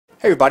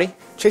Hey everybody,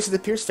 Chase of the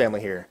Pierce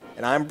family here,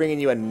 and I'm bringing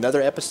you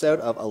another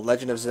episode of A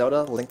Legend of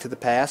Zelda: Link to the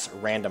Past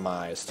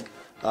Randomized.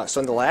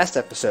 So in the last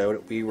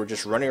episode, we were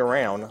just running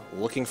around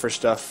looking for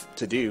stuff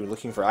to do,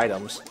 looking for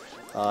items,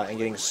 and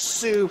getting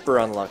super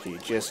unlucky.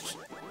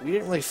 We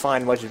didn't really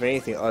find much of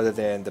anything other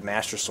than the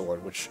Master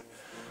Sword, which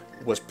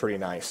was pretty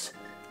nice.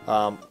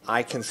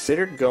 I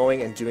considered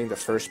going and doing the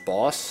first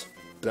boss,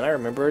 but then I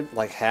remembered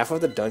like half of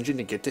the dungeon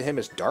to get to him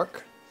is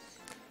dark.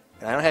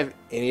 And I don't have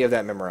any of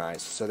that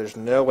memorized, so there's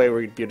no way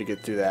we'd be able to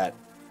get through that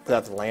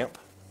without the lamp.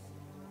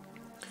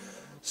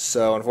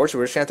 So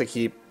unfortunately, we're just going to have to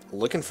keep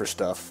looking for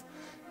stuff.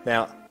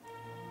 Now,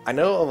 I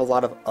know of a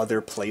lot of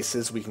other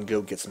places we can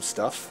go get some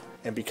stuff,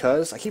 and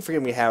because I keep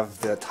forgetting we have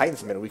the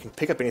Titan's Minute, we can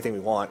pick up anything we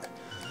want.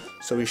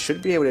 So we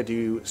should be able to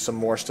do some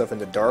more stuff in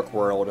the Dark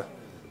World,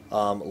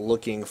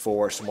 looking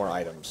for some more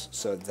items.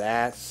 So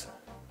that's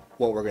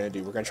what we're going to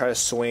do. We're going to try to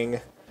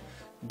swing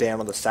down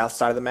on the south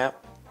side of the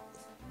map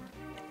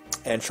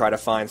and try to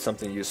find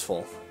something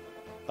useful.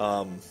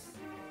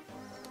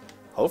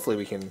 Hopefully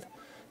we can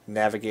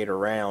navigate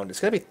around. It's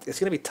gonna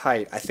be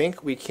tight. I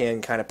think we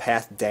can kind of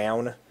path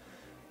down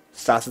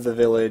south of the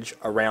village,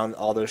 around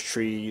all those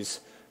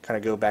trees, kind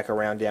of go back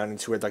around down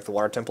into where like the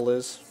water temple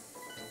is.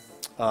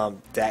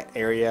 That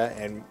area,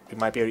 and we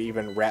might be able to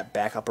even wrap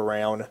back up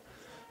around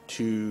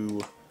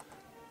to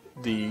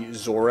the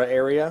Zora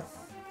area.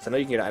 So I know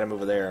you can get an item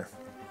over there.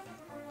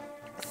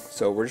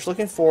 So we're just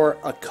looking for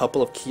a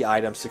couple of key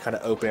items to kind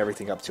of open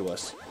everything up to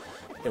us.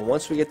 And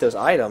once we get those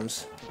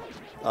items,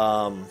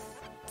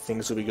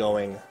 things will be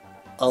going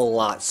a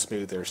lot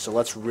smoother. So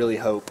let's really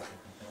hope.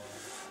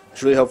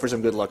 Let's really hope for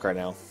some good luck right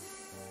now.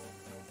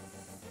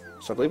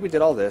 So I believe we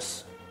did all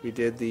this. We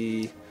did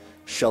the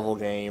shovel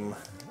game.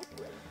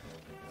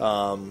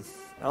 I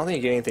don't think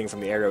you get anything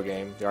from the arrow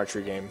game, the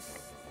archery game.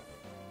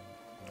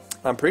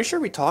 I'm pretty sure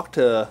we talked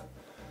to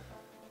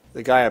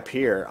the guy up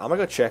here. I'm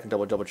gonna go check and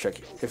double check.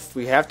 If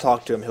we have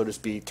talked to him, he'll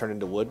just be turned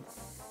into wood.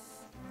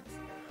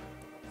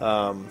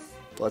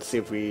 Let's see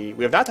if we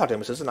have not talked to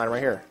him. So this is an item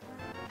right here.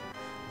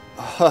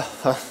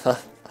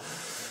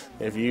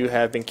 If you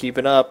have been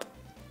keeping up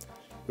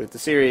with the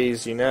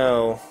series, you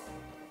know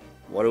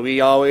what do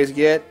we always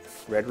get?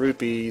 Red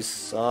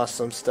rupees.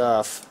 Awesome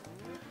stuff.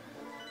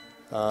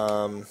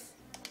 So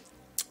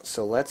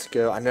let's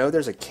go. I know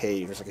there's a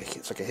cave.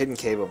 It's like a hidden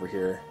cave over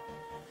here,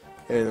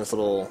 and in this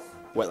little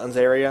wetlands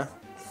area.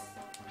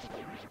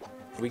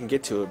 We can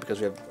get to it because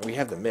we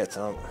have the mitts.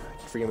 I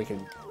keep forgetting we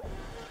can.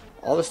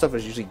 All this stuff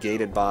is usually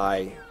gated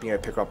by being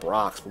able to pick up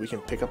rocks, but we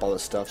can pick up all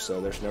this stuff,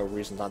 so there's no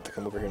reason not to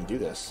come over here and do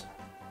this.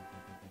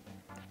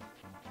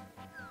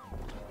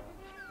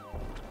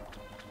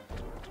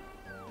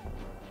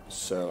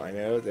 So I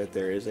know that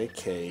there is a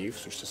cave.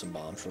 Switch to some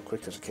bombs real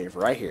quick. There's a cave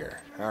right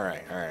here.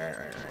 Alright.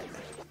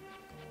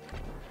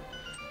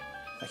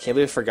 I can't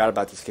believe I forgot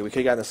about this cave. We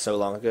could have gotten this so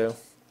long ago.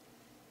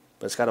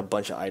 But it's got a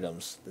bunch of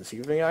items. Does he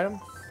give me an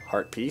item?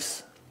 Heart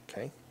piece.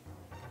 Okay.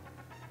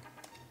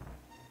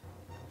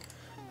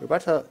 We're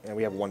about to... And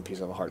we have one piece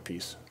of a heart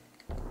piece.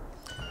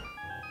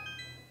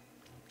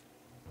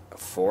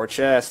 4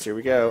 chests. Here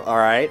we go.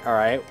 Alright.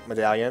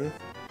 Medallion.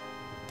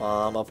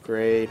 Bomb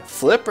upgrade.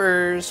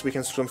 Flippers! We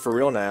can swim for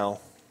real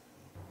now.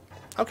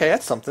 Okay,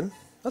 that's something.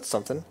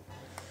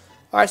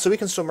 Alright, so we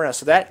can swim around.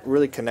 So that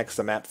really connects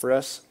the map for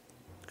us.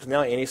 Because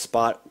now any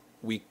spot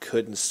we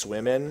couldn't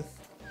swim in,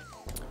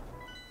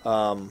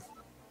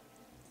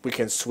 we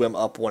can swim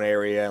up one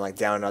area and like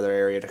down another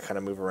area to kind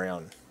of move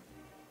around.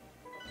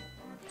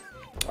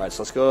 Alright,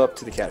 so let's go up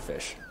to the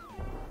catfish.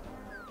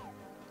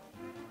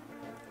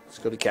 Let's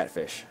go to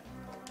catfish.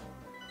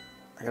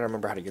 I gotta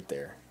remember how to get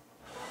there.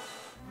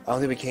 I don't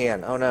think we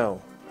can. Oh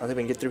no. I don't think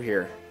we can get through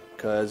here.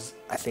 Because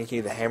I think you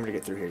need the hammer to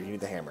get through here. You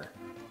need the hammer.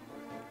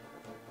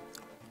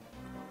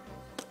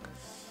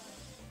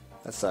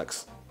 That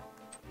sucks.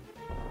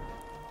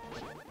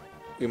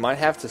 We might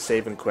have to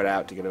save and quit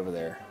out to get over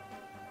there.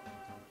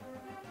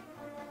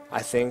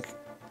 I think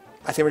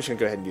we're just gonna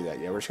go ahead and do that.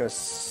 Yeah, we're just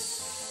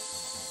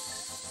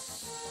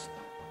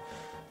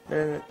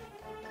gonna.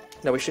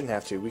 No, we shouldn't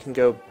have to. We can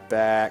go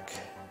back.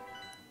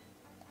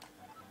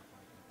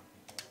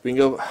 We can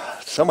go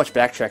so much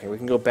backtracking. We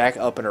can go back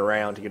up and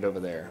around to get over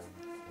there.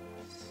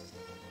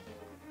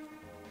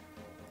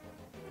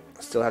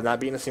 Still have not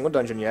beaten a single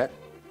dungeon yet,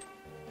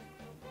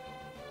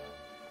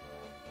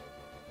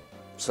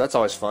 so that's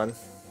always fun.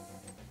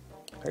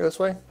 Can I go this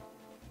way?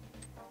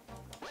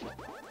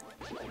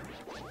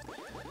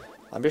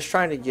 I'm just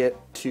trying to get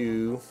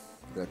to...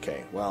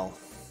 Okay, well,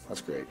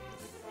 that's great.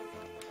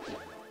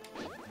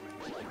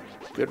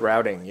 Good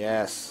routing,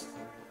 yes.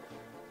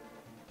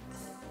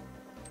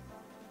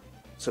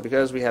 So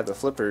because we have the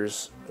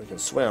flippers, we can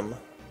swim.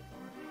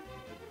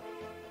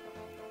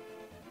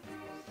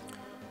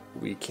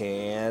 We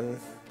can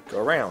go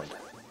around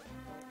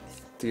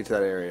to get to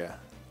that area.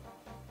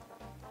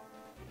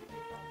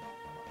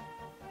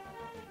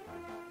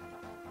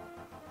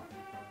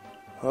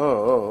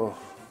 Oh.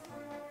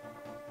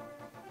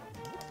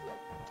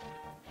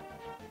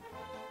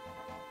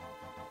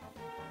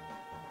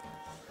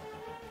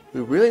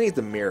 We really need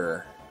the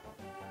mirror.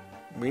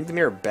 We need the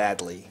mirror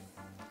badly.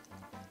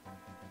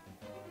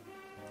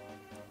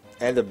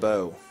 And the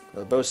bow.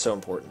 The bow is so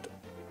important.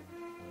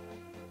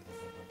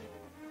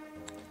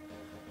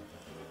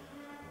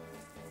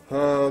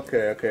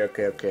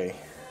 Okay.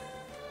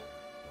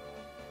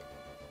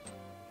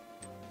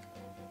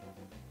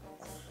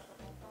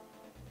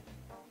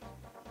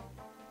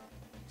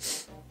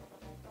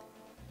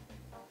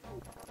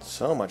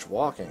 So much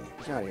walking.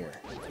 Get out of here.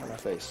 Get out of my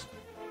face.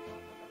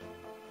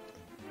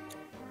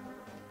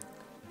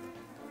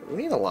 We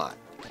need a lot.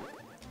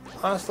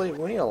 Honestly,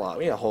 we need a lot.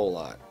 We need a whole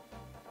lot.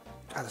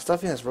 God, the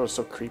stuff in this road is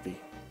so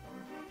creepy.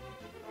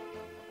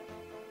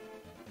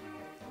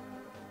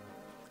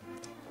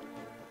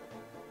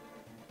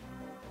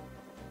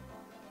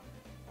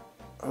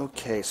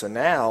 Okay, so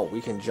now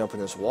we can jump in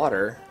this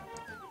water,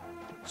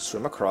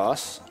 swim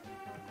across,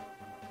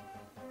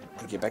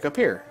 and get back up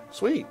here.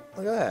 Sweet.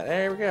 Look at that.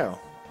 There we go.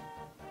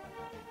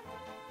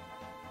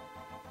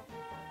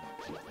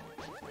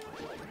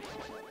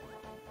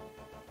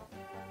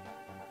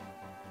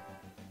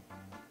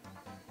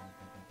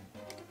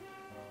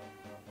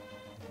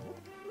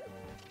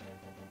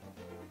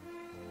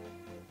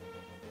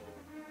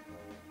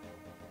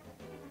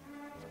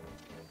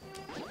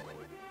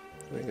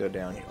 We can go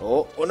down here.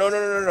 Oh,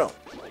 no.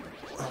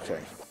 Okay.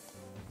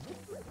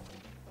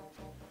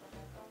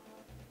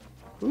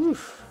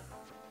 Oof.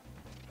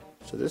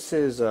 So this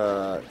is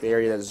the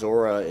area that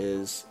Zora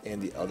is in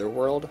the other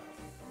world.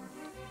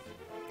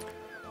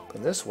 But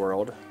in this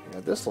world, you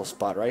got this little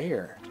spot right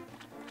here.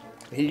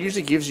 He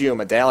usually gives you a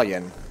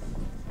medallion.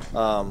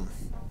 But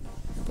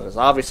it's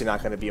obviously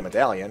not going to be a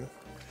medallion.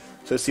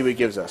 So let's see what he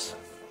gives us.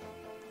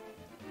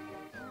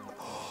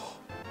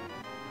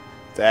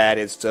 That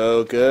is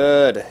so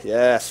good.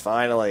 Yes,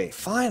 finally.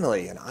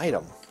 Finally, an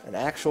item. An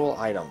actual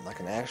item. Like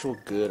an actual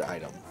good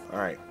item.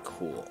 Alright,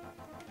 cool.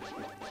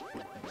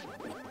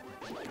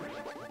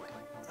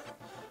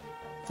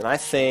 Then I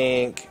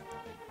think,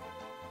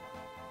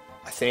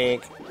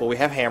 well, we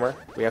have hammer.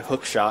 We have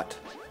hook shot.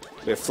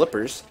 We have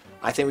flippers.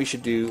 I think we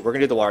should do, we're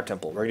going to do the water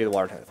temple.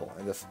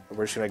 And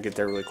we're just going to get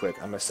there really quick.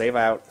 I'm going to save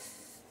out.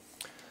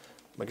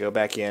 I'm going to go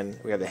back in.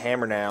 We have the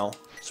hammer now.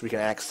 So we can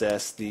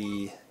access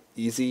the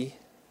easy.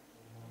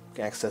 We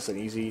can access an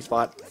easy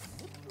spot.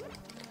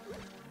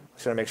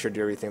 Just gotta make sure to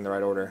do everything in the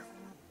right order.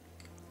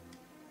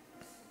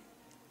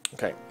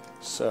 Okay,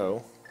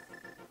 so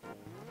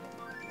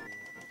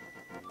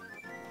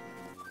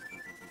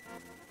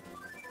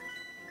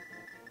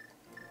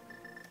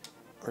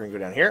we're gonna go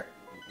down here.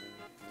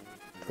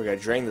 We gotta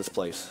drain this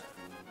place.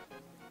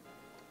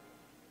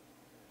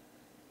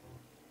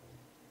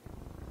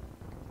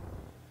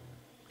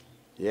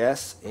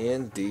 Yes,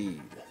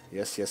 indeed.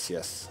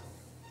 Yes.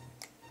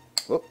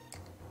 Whoop.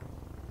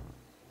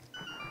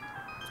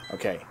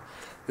 Okay.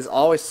 There's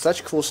always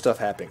such cool stuff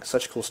happening.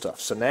 Such cool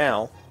stuff. So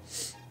now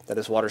that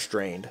this water's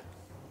drained.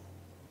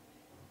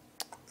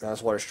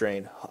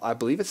 I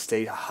believe it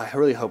stayed. I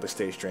really hope it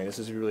stays drained. It's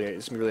gonna be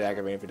really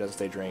aggravating if it doesn't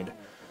stay drained.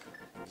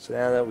 So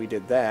now that we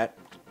did that,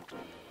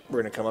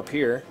 we're gonna come up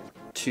here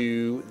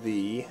to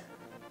the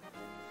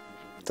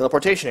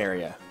teleportation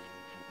area.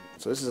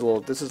 So this is a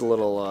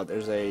little.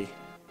 There's a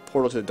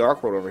portal to the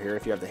dark world over here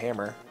if you have the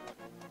hammer.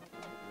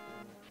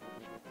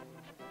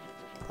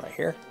 Right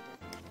here.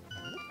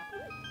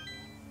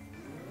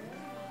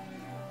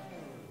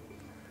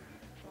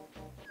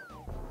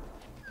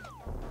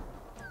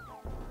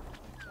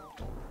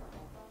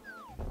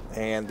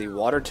 And the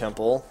water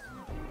temple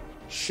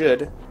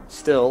should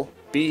still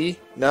be...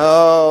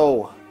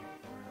 No!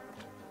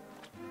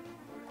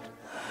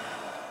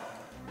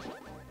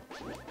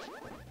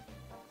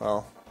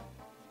 Well,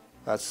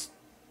 that's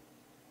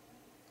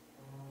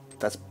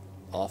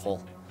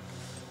awful.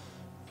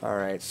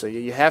 Alright, so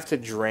you have to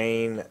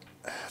drain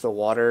the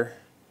water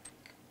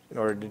in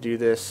order to do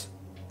this.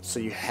 So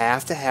you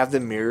have to have the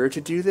mirror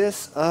to do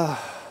this? Ugh.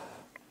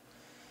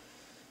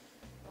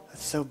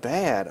 That's so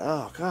bad.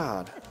 Oh,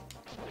 God.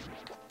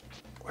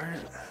 Where?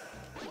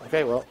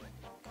 Okay, well.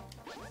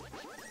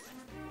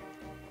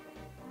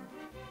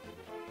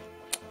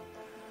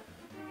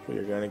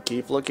 We're gonna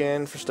keep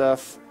looking for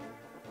stuff.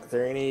 Are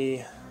there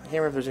any... I can't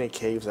remember if there's any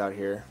caves out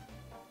here.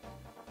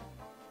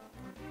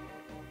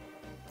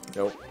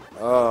 Nope.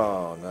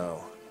 Oh,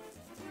 no.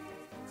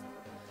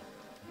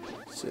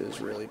 This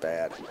is really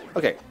bad.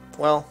 Okay,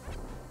 well.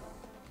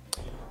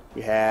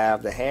 We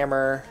have the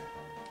hammer.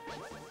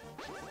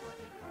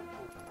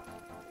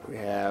 We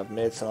have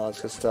mitts and all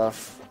this good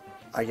stuff.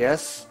 I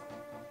guess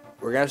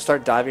we're gonna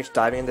start diving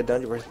into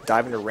dungeons. We're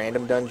diving to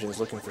random dungeons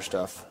looking for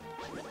stuff.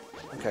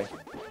 Okay.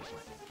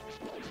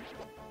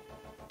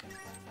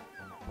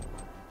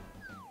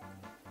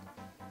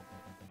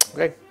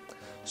 Okay.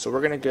 So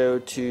we're gonna go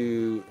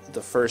to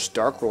the first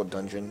Dark World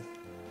dungeon,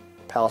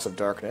 Palace of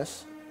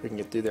Darkness. We can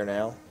get through there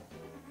now.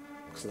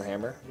 Because of the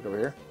hammer. Get over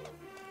here.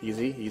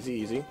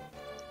 Easy.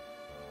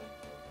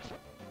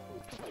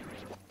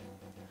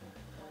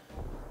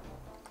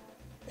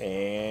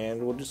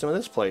 And we'll do some of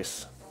this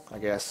place, I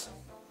guess.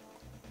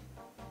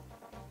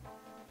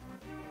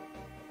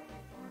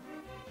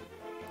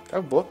 Do I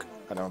have a book?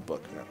 I don't have a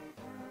book, no.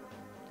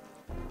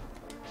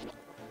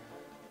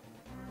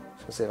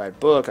 So say if I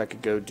book, I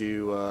could go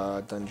do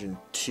Dungeon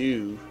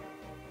 2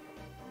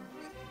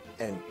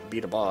 and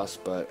beat a boss,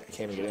 but I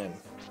can't even get in.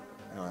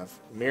 I don't have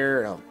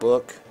mirror, I don't have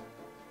book.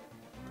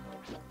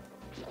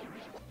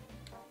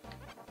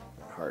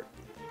 Heart.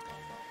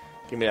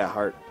 Give me that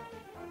heart.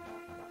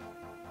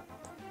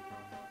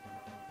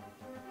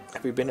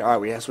 Have we been?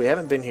 Alright, we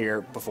haven't been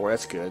here before,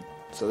 that's good.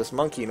 So this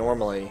monkey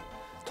normally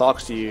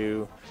talks to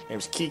you. Her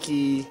name's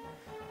Kiki,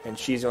 and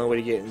she's the only way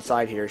to get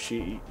inside here.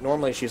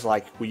 Normally she's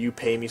like, will you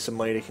pay me some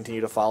money to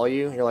continue to follow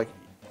you? And you're like,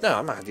 no,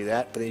 I'm not gonna do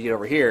that. But then you get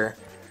over here,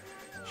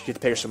 you get to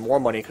pay her some more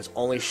money because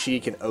only she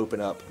can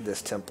open up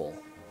this temple.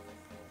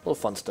 A little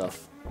fun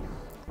stuff.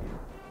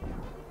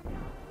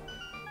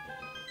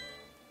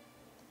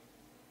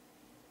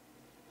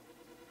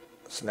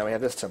 So now we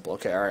have this temple.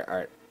 Okay,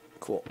 alright,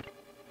 cool.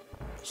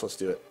 So let's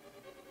do it.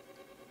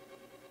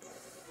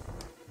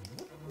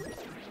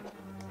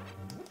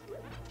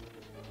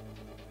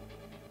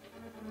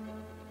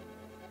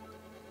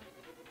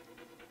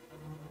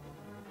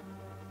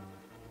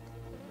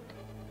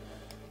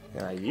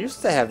 And I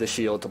used to have the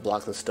shield to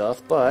block the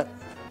stuff, but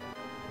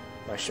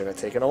I should have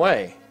taken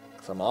away.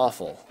 Because I'm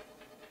awful.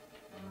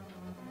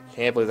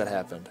 Can't believe that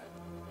happened.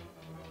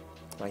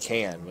 I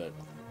can, but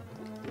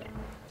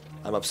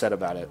I'm upset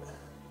about it.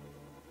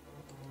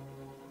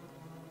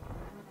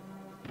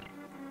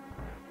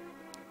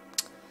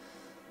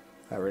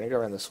 Alright, we're gonna go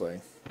around this way.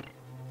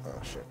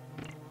 Oh shit.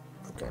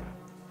 Okay.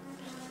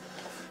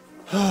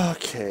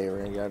 Okay,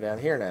 we're gonna go down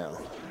here now.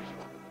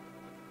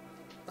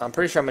 I'm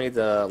pretty sure I'm gonna need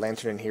the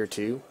lantern in here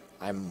too.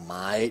 I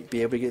might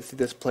be able to get through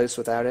this place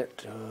without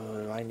it.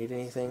 Do I need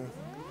anything?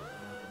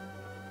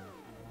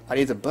 I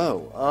need the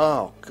bow.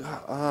 Oh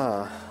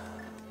god.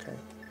 Okay.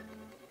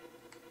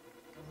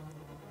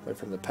 Wait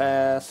from the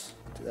pass.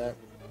 Do that.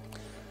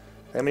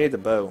 I think we need the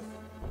bow.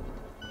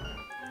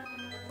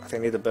 I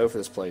think I need the bow for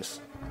this place.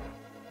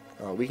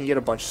 Oh, we can get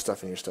a bunch of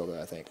stuff in here still,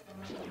 though, I think.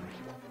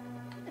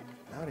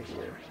 Out of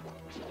here.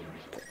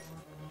 Okay.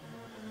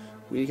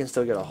 We can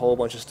still get a whole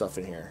bunch of stuff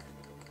in here.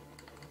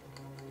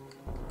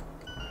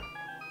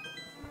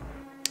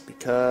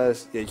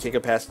 Because yeah, you can't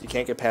get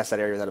past that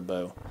area without a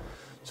bow.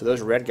 So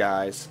those red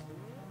guys,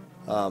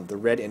 the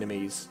red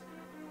enemies,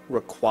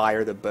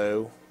 require the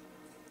bow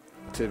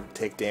to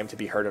take damage, to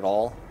be hurt at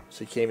all.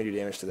 So you can't even do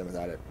damage to them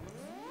without it.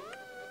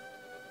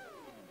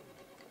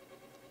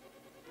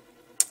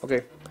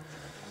 Okay.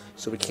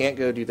 So we can't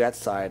go do that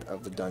side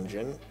of the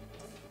dungeon.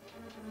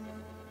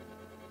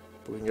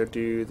 But we can go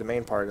do the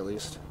main part at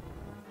least.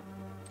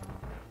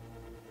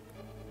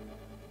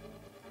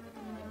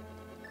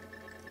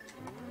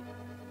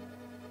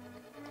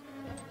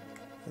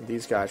 And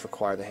these guys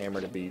require the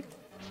hammer to beat.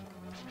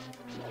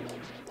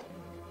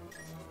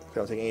 They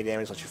don't take any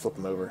damage unless you flip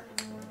them over.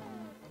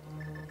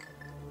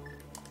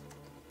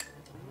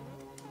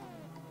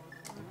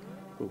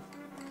 Ooh.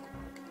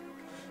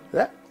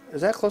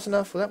 Is that close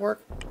enough? Will that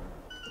work?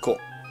 Cool.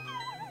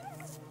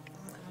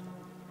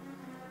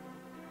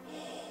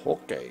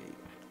 Okay.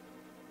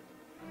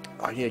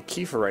 Oh, you need a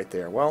key for right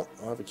there. Well, I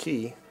don't have a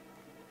key.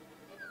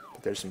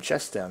 But there's some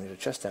chests down. There's a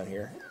chest down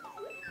here.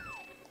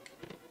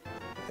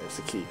 There's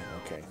the key.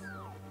 Okay.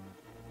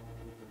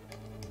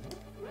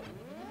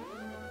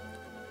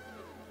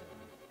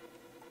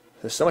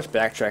 There's so much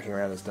backtracking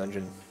around this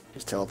dungeon.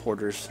 These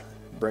teleporters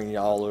bring you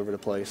all over the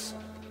place.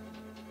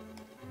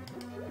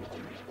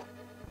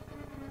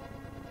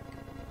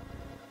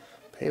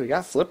 Hey, we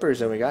got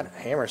flippers and we got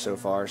hammer so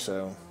far,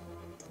 so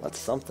that's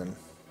something.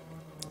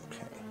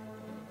 Okay.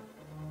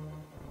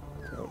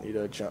 Don't need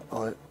to jump.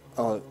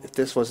 Oh, if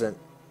this wasn't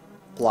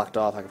blocked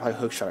off, I could probably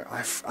hook shot.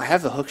 I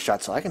have the hook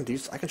shot, so I can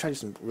try to do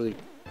some really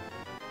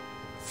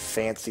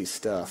fancy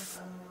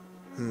stuff.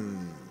 Where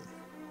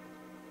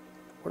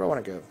do I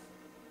want to go?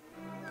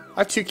 I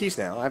have 2 keys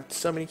now. I have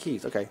so many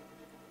keys. Okay.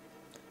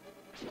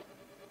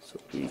 So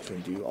we can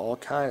do all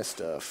kind of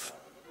stuff.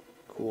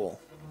 Cool.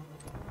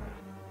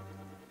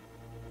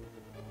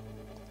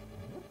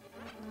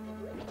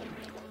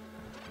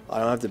 I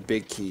don't have the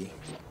big key.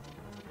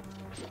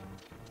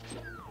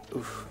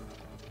 Oof.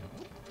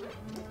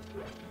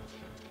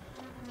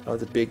 I don't have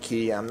the big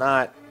key. I'm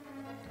not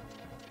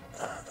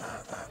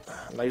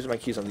using my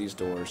keys on these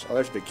doors. Oh,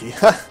 there's a big key.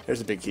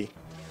 There's a big key.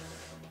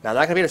 Now, I'm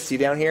not going to be able to see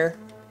down here.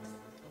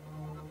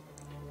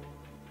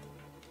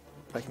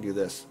 But I can do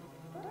this.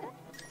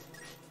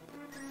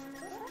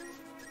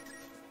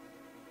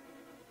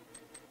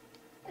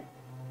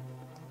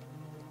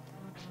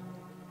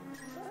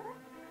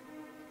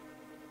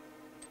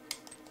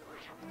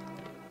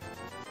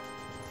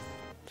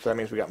 So that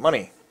means we got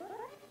money.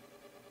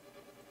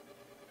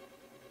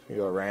 We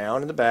go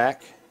around in the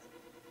back.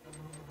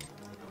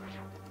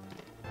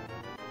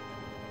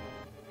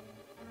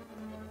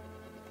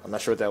 I'm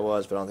not sure what that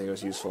was, but I don't think it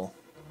was useful.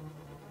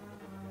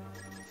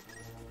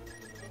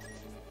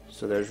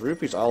 So there's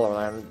rupees all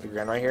around the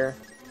ground right here.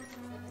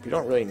 You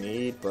don't really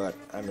need, but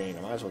I mean,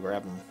 I might as well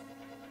grab them.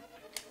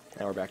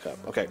 Now we're back up.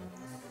 Okay.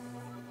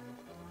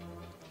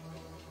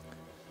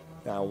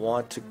 Now I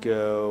want to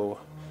go...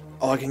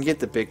 Oh, I can get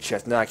the big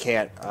chest. No, I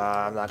can't.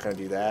 I'm not going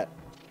to do that.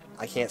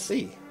 I can't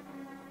see.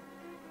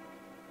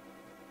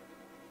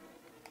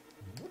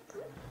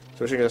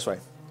 we're gonna go this way.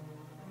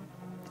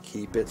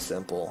 Keep it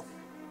simple.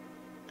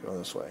 Going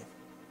this way.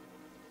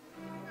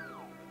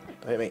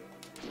 Don't hit me.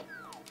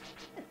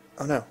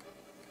 Oh no.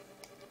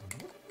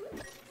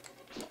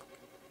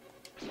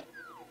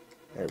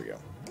 There we go.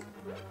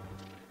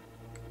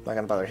 I'm not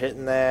gonna bother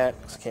hitting that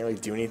because I can't really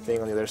do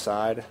anything on the other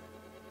side.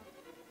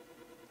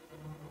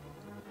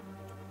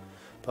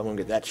 But I'm gonna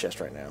get that chest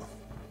right now.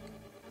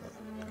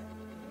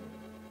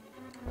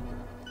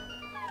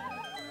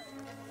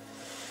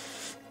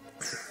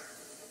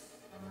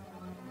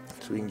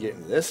 So we can get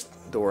in this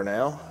door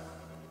now,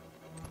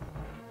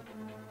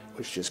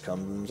 which just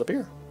comes up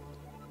here.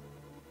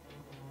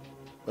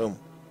 Boom.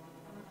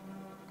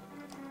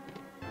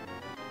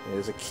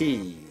 There's a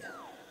key.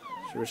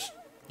 So we're just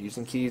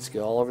using keys to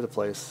get all over the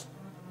place.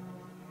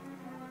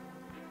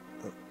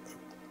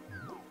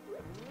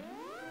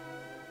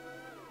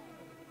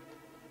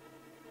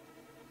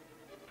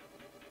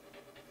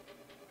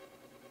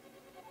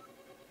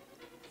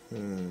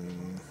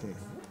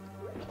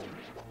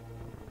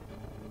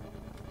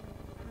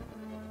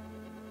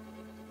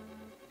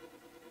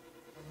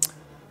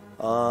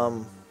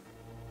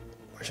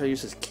 Where should I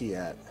use this key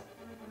at?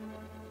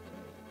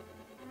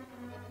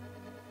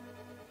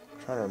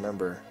 I'm trying to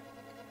remember.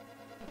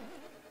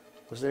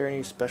 Was there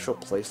any special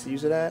place to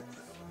use it at?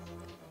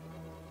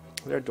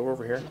 Is there a door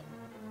over here?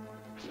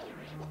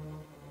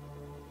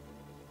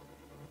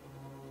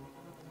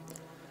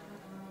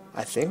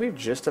 I think we've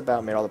just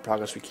about made all the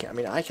progress we can. I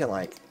mean, I can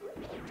like...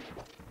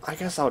 I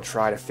guess I'll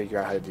try to figure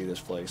out how to do this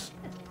place.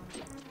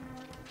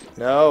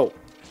 No!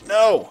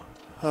 No!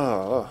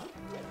 Oh.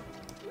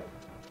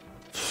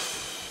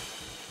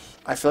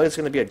 I feel like it's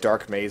going to be a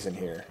dark maze in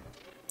here.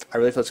 I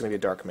really feel it's going to be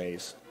a dark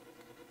maze.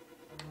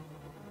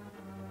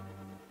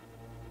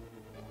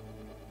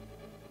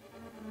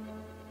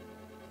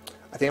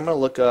 I think I'm going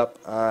to look up...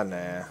 nah.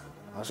 I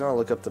was going to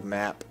look up the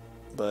map,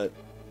 but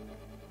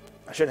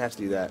I shouldn't have to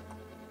do that.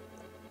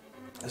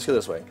 Let's go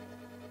this way.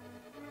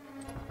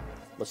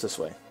 What's this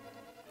way?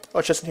 Oh,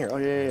 it's just in here. Oh,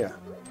 yeah.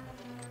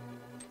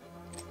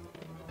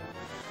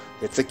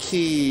 It's a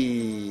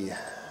key.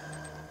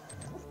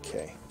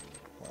 Okay.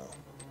 Well.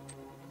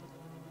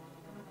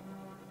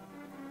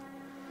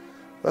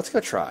 Let's go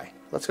try.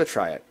 Let's go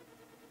try it.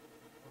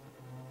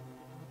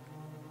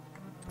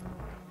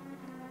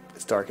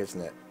 It's dark, isn't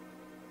it?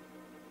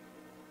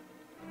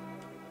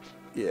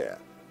 Yeah.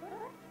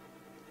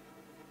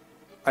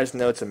 I just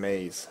know it's a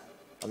maze.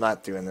 I'm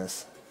not doing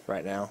this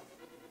right now.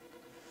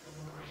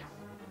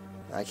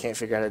 I can't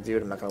figure out how to do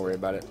it. I'm not going to worry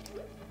about it.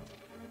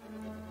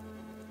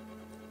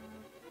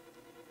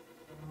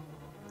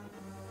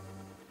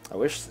 I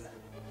wish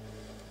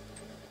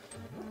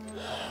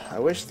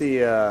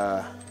the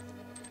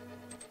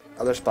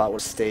other spot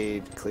would have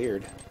stayed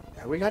cleared.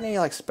 Have we got any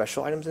like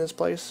special items in this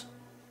place?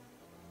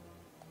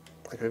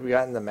 Like have we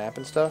gotten the map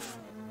and stuff?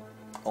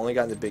 Only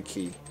gotten the big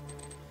key.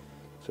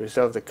 So we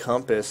still have the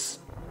compass.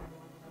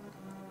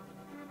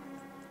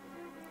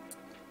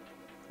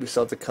 We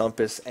still have the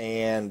compass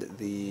and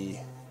the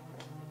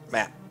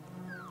map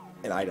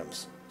and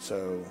items.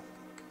 So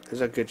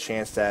there's a good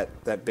chance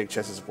that that big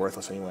chest is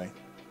worthless anyway.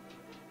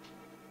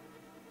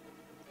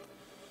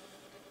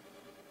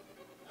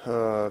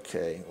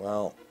 Okay,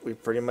 well,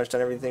 we've pretty much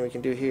done everything we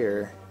can do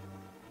here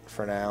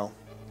for now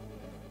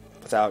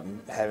without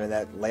having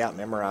that layout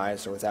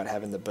memorized or without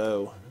having the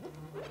bow.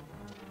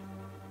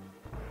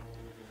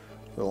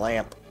 The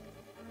lamp.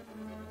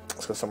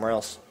 Let's go somewhere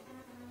else.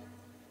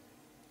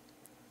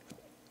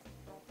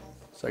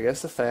 So I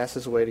guess the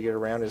fastest way to get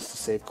around is to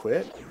save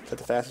quit. Is that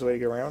the fastest way to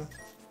get around?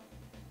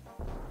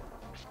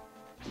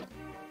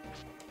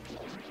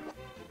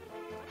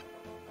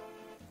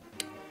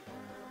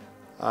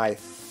 I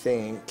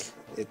think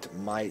it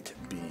might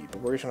be,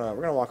 but we're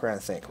gonna walk around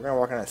and think. We're gonna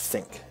walk around and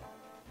think.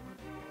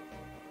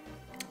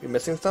 We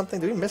missing something?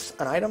 Did we miss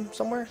an item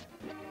somewhere?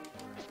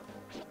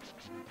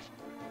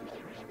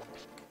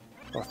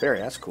 Oh, fairy,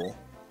 that's cool.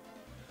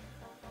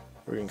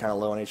 We're getting kind of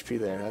low on HP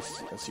there.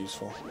 That's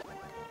useful.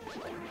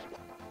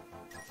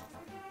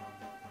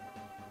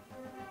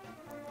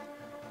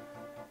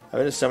 I've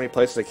been to so many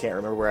places I can't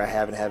remember where I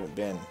have and haven't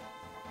been.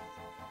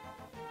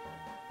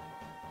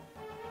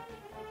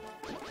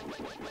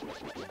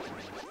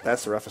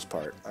 That's the roughest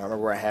part. I don't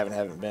remember where I have and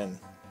haven't been.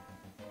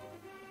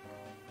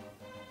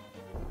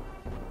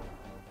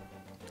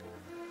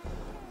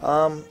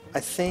 I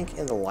think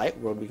in the light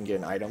world we can get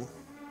an item.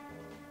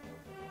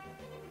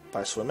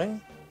 By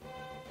swimming?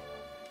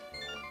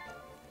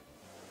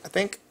 I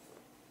think.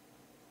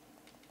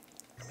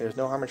 There's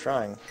no harm in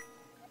trying.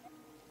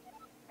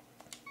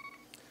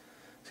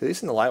 So at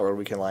least in the light world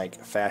we can like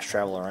fast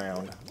travel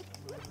around.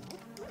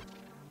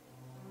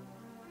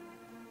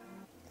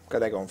 Got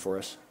that going for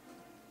us.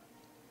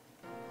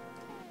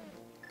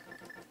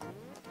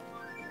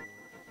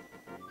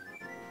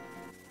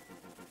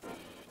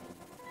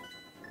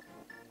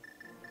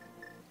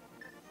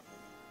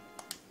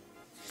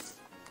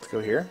 Let's go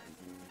here.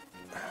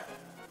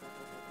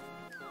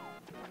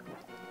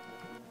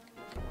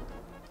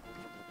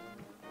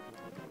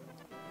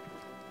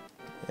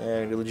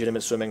 And do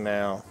legitimate swimming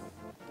now.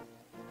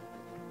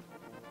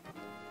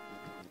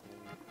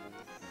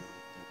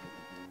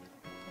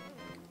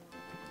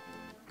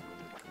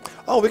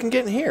 Oh, we can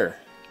get in here.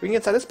 We can get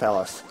inside this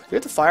palace. Do we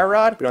have the fire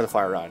rod? We don't have the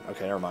fire rod.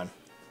 Okay, never mind.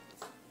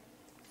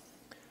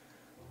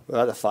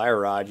 Without the fire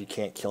rod, you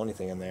can't kill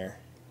anything in there.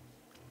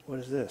 What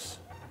is this?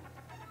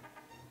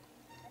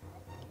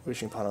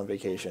 Wishing Pond on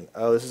vacation.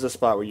 Oh, this is a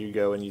spot where you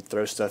go and you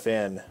throw stuff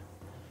in,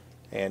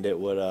 and it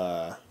would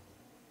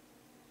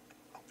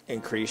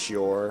increase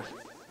the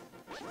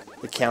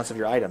counts of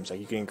your items. Like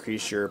you can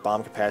increase your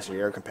bomb capacity,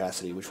 air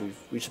capacity, which we've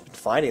just been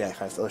finding that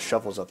kind of stuff. Those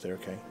shovels up there,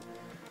 okay.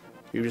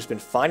 We've just been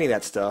finding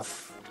that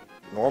stuff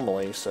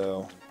normally,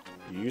 so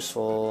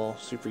useful,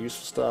 super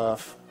useful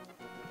stuff.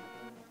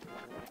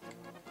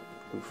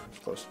 Oof, it's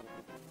close.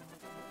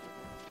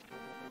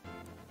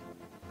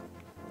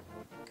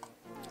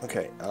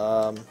 Okay,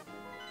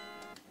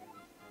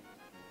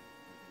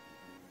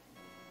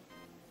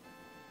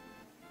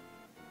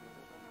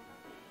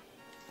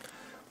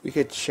 we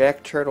could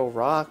check Turtle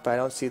Rock, but I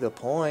don't see the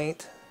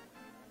point.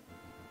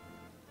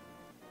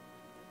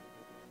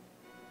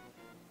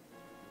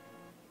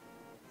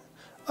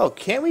 Oh,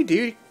 can't we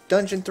do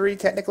Dungeon 3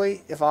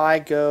 technically if I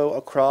go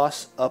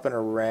across, up, and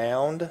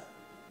around?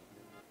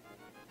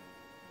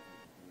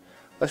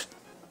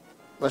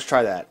 Let's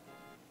try that.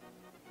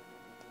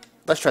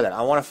 Let's try that.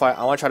 I want to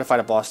try to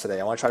fight a boss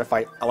today. I want to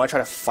try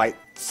to fight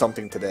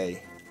something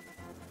today.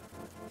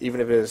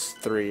 Even if it is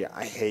 3.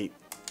 I hate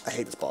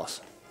this boss.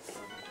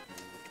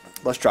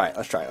 Let's try it.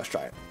 Let's try it. Let's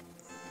try it.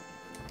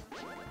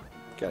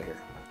 Get out of here.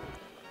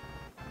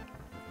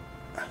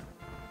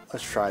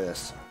 Let's try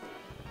this.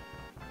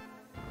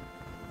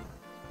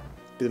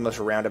 Be the most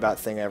roundabout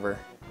thing ever.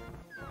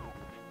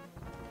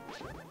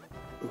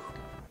 Ooh.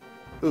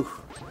 Ooh.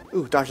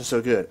 Ooh, dodging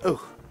so good. Ooh.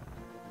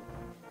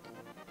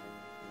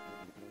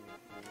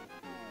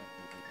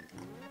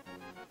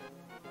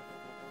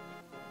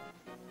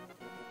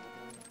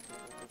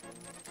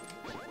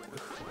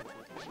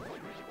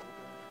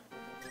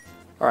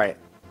 Alright.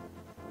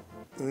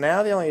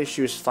 Now the only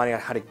issue is finding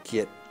out how to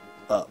get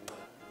up.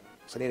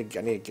 So I need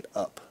to get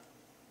up.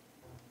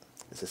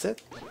 Is this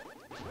it?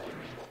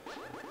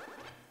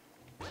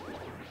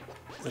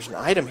 There's an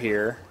item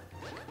here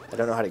I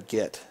don't know how to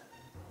get.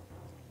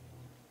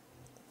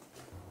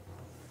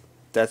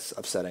 That's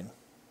upsetting.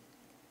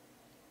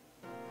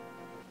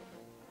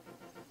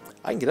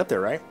 I can get up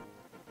there, right?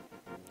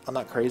 I'm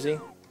not crazy.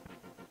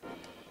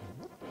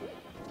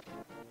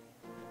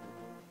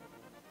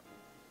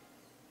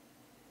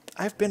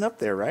 I've been up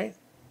there, right?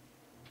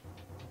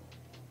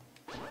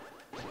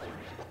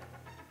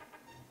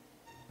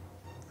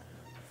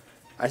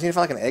 I just need to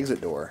find like an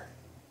exit door.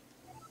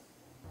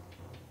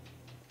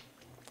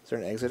 Is there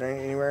an exit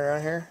anywhere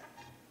around here?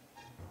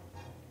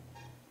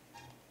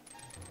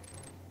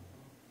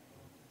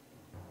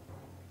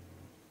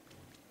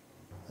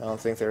 I don't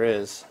think there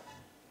is.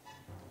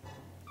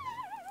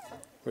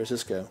 Where's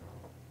this go?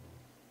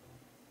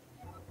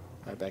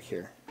 Right back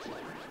here.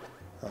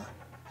 Huh.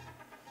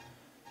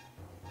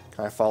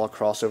 Can I fall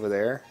across over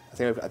there? I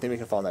think we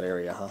can fall in that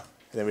area, huh?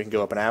 And then we can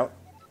go up and out.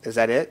 Is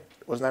that it?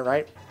 Wasn't that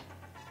right?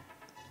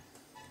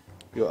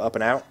 Go up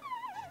and out.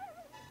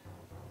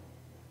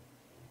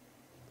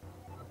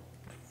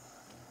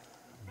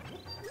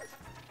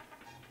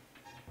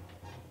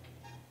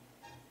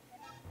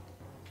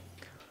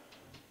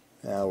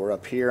 Now we're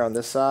up here on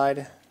this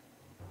side.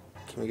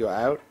 Can we go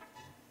out?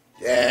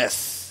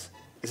 Yes!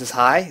 Is this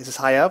high? Is this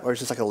high up? Or is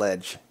this like a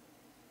ledge?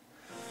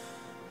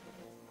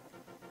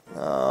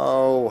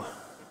 No.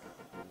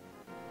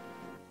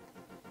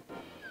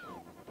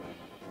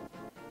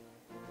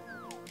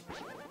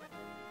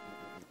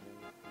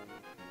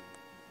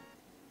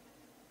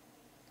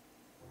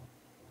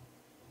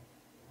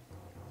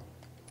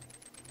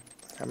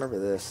 I remember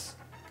this,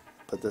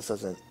 but this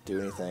doesn't do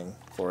anything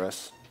for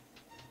us.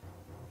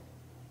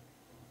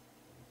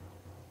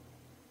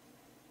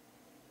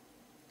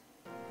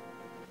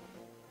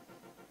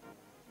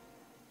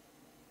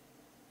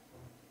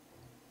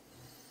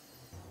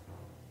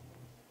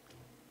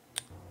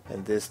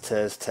 And this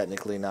is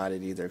technically not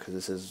it either, because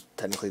this is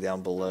technically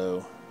down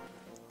below.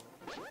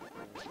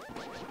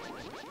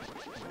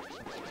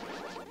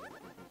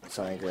 That's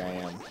how angry I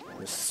am.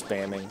 Just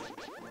spamming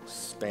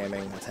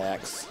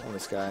attacks on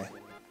this guy.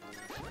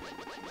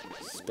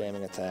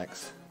 Spamming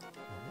attacks.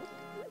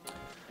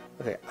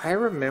 Okay, I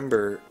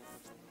remember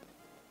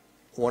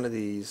one of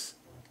these.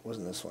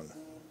 Wasn't this one?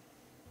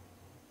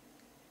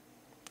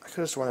 I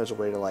could have sworn there was a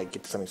way to like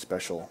get something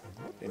special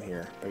in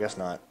here, but I guess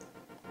not.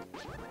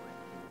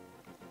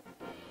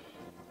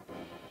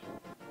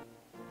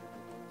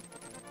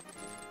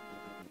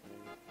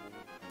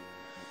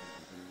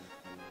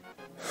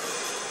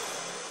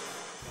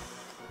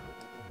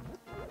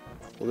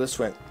 Well, this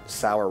went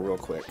sour real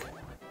quick.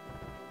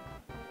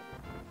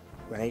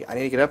 I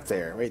need to get up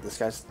there. Wait, this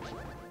guy's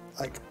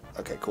like...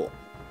 Okay, cool.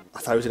 I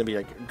thought he was going to be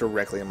like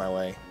directly in my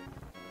way.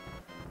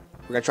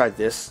 We're going to try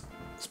this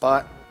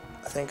spot,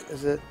 I think,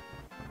 is it?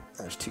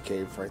 There's 2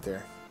 caves right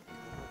there.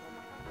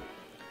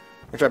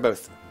 We're going to try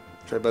both.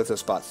 Try both those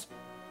spots.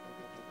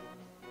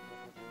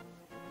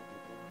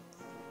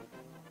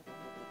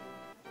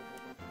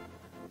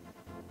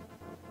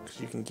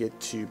 Because you can get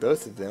to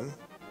both of them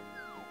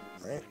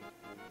right?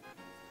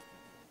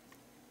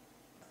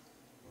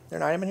 Is there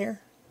an item in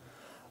here?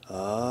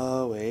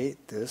 Oh,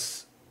 wait,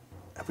 this...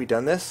 Have we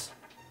done this?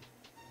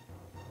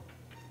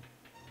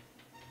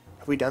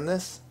 Have we done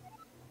this?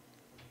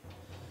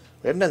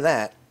 We haven't done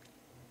that.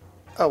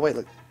 Oh, wait,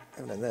 look. I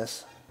haven't done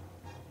this.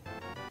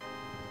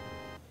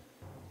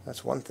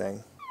 That's one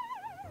thing.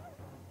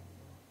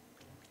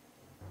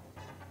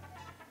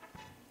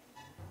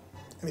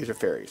 And these are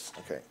fairies.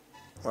 Okay.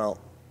 Well.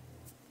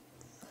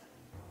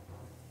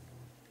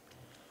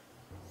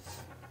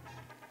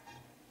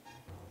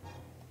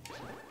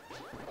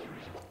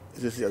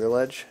 Is this the other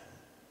ledge?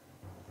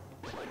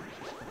 I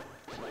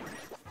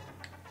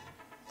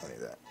don't need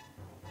that.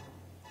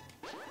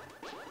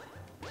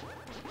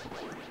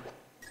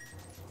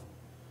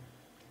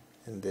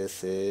 And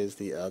this is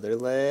the other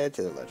ledge.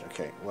 The other ledge.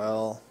 Okay.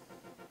 Well.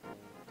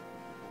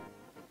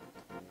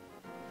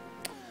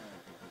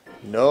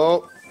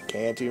 Nope.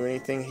 Can't do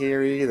anything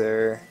here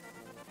either.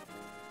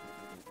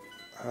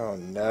 Oh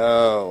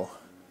no.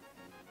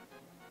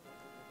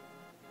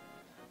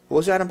 What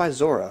was the item by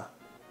Zora?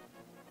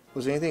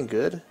 Was it anything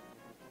good?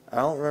 I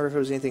don't remember if it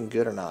was anything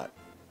good or not.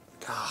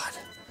 God.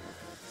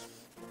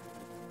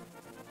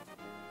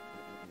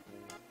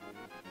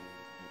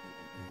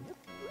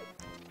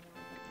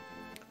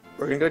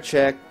 We're gonna go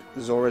check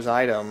Zora's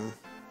item.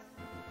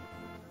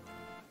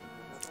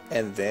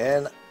 And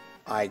then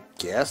I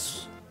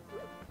guess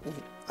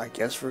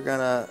we're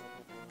gonna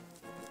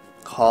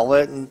call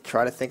it and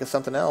try to think of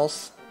something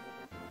else.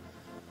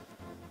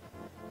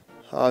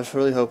 I was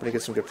really hoping to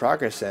get some good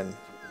progress in.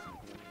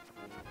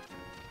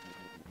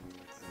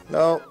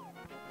 No.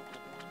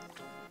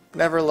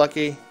 Never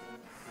lucky.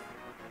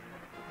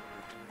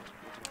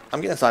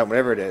 I'm getting this item,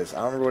 whatever it is. I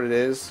don't remember what it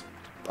is,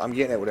 but I'm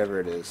getting it, whatever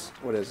it is.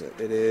 What is it?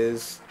 It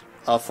is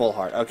a full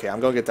heart. Okay, I'm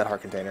going to get that heart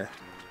container.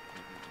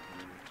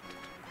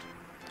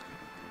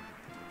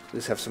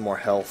 Just have some more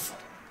health.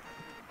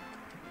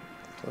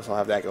 So I'll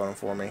have that going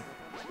for me.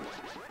 Oh,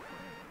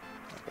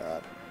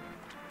 God.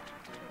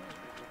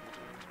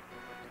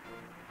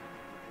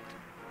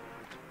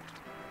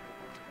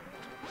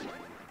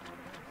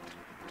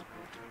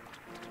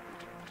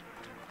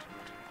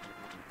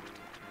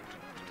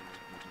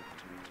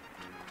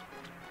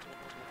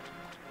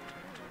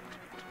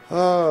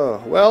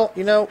 Oh, well,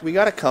 you know, we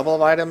got a couple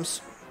of items,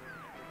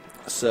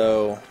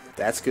 so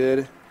that's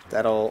good.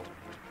 That'll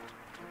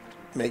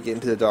make it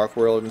into the Dark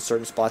World in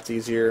certain spots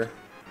easier.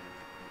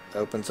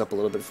 Opens up a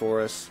little bit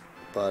for us,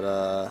 but,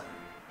 oh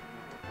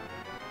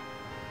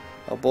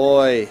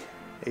boy,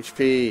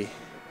 HP.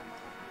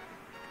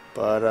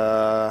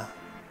 But,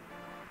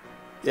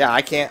 yeah,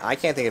 I can't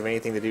think of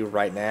anything to do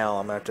right now.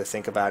 I'm gonna have to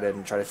think about it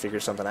and try to figure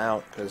something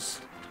out,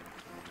 because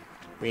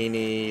we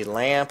need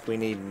lamp, we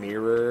need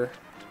mirror,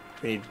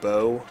 we need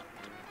bow,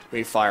 we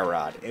need fire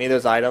rod. Any of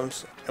those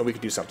items, and we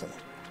could do something.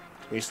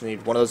 We just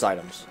need one of those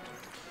items.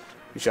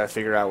 We try to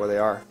figure out where they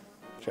are.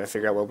 Try to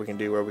figure out what we can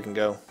do, where we can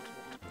go.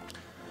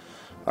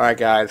 Alright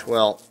guys,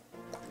 well,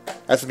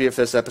 that's going to be it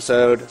for this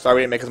episode. Sorry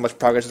we didn't make as much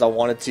progress as I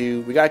wanted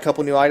to. We got a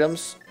couple new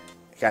items.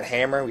 We got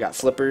hammer, we got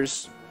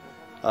flippers,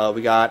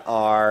 we got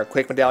our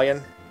Quake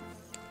medallion.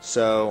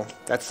 So,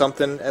 that's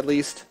something at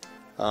least.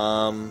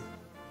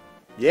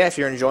 Yeah, if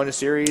you're enjoying the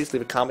series,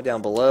 leave a comment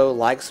down below,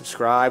 like,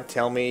 subscribe,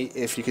 tell me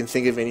if you can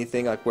think of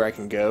anything like where I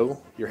can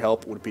go. Your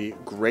help would be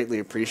greatly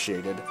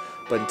appreciated.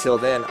 But until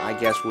then, I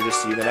guess we'll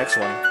just see you in the next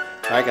one.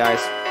 Alright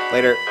guys,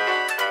 later.